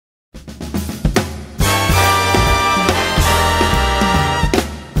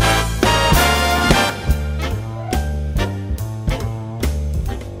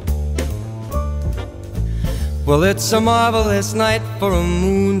Well, it's a marvelous night for a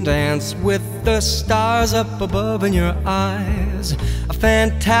moon dance with the stars up above in your eyes. A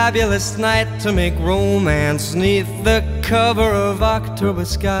fantabulous night to make romance 'neath the cover of October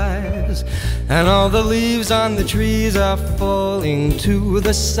skies. And all the leaves on the trees are falling to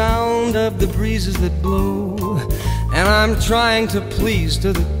the sound of the breezes that blow. And I'm trying to please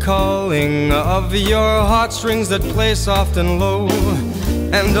to the calling of your heartstrings that play soft and low.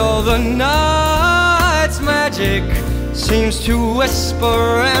 And all the night's magic seems to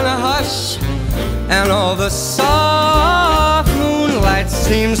whisper and hush, and all the soft moonlight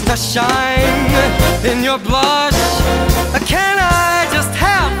seems to shine in your blush. Can I just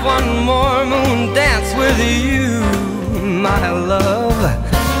have one more moon dance with you, my love?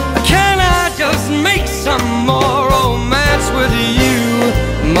 Can I just make some more romance with you,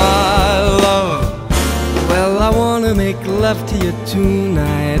 my love? Well, I wanna make love to you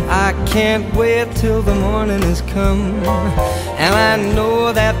tonight. I can't wait till the morning has come. And I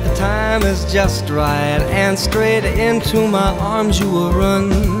know that the time is just right, and straight into my arms you will run.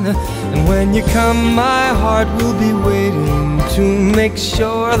 And when you come, my heart will be waiting to make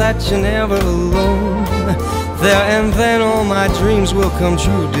sure that you're never alone. There and then all my dreams will come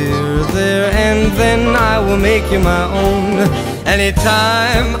true, dear. There and then I will make you my own.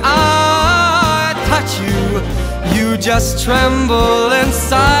 Anytime I touch you, you just tremble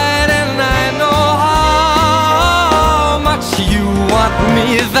inside, and I know how much you want me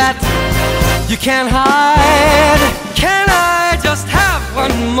that you can't hide. Can I just have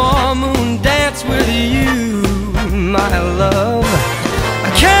one more moon dance with you, my love?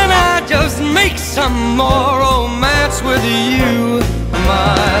 Can I just make some more romance with you,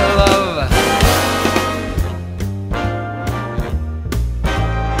 my love?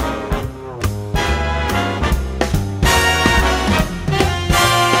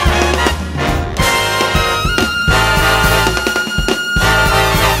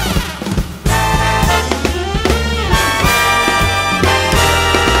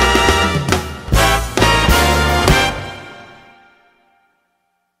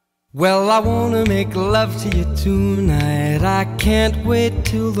 Well, I wanna make love to you tonight. I can't wait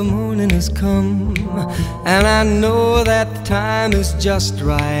till the morning has come. And I know that the time is just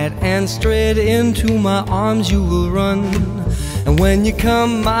right, and straight into my arms you will run. And when you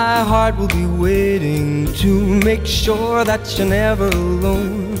come, my heart will be waiting to make sure that you're never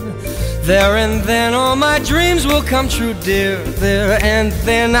alone. There and then all my dreams will come true, dear. There and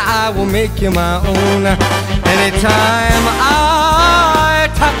then I will make you my own. Anytime I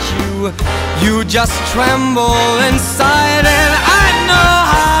touch you, you just tremble inside, and I know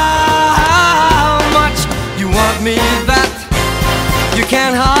how much you want me that you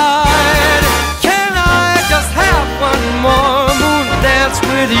can't hide. Can I just have one more moon dance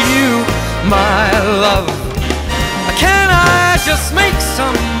with you, my love?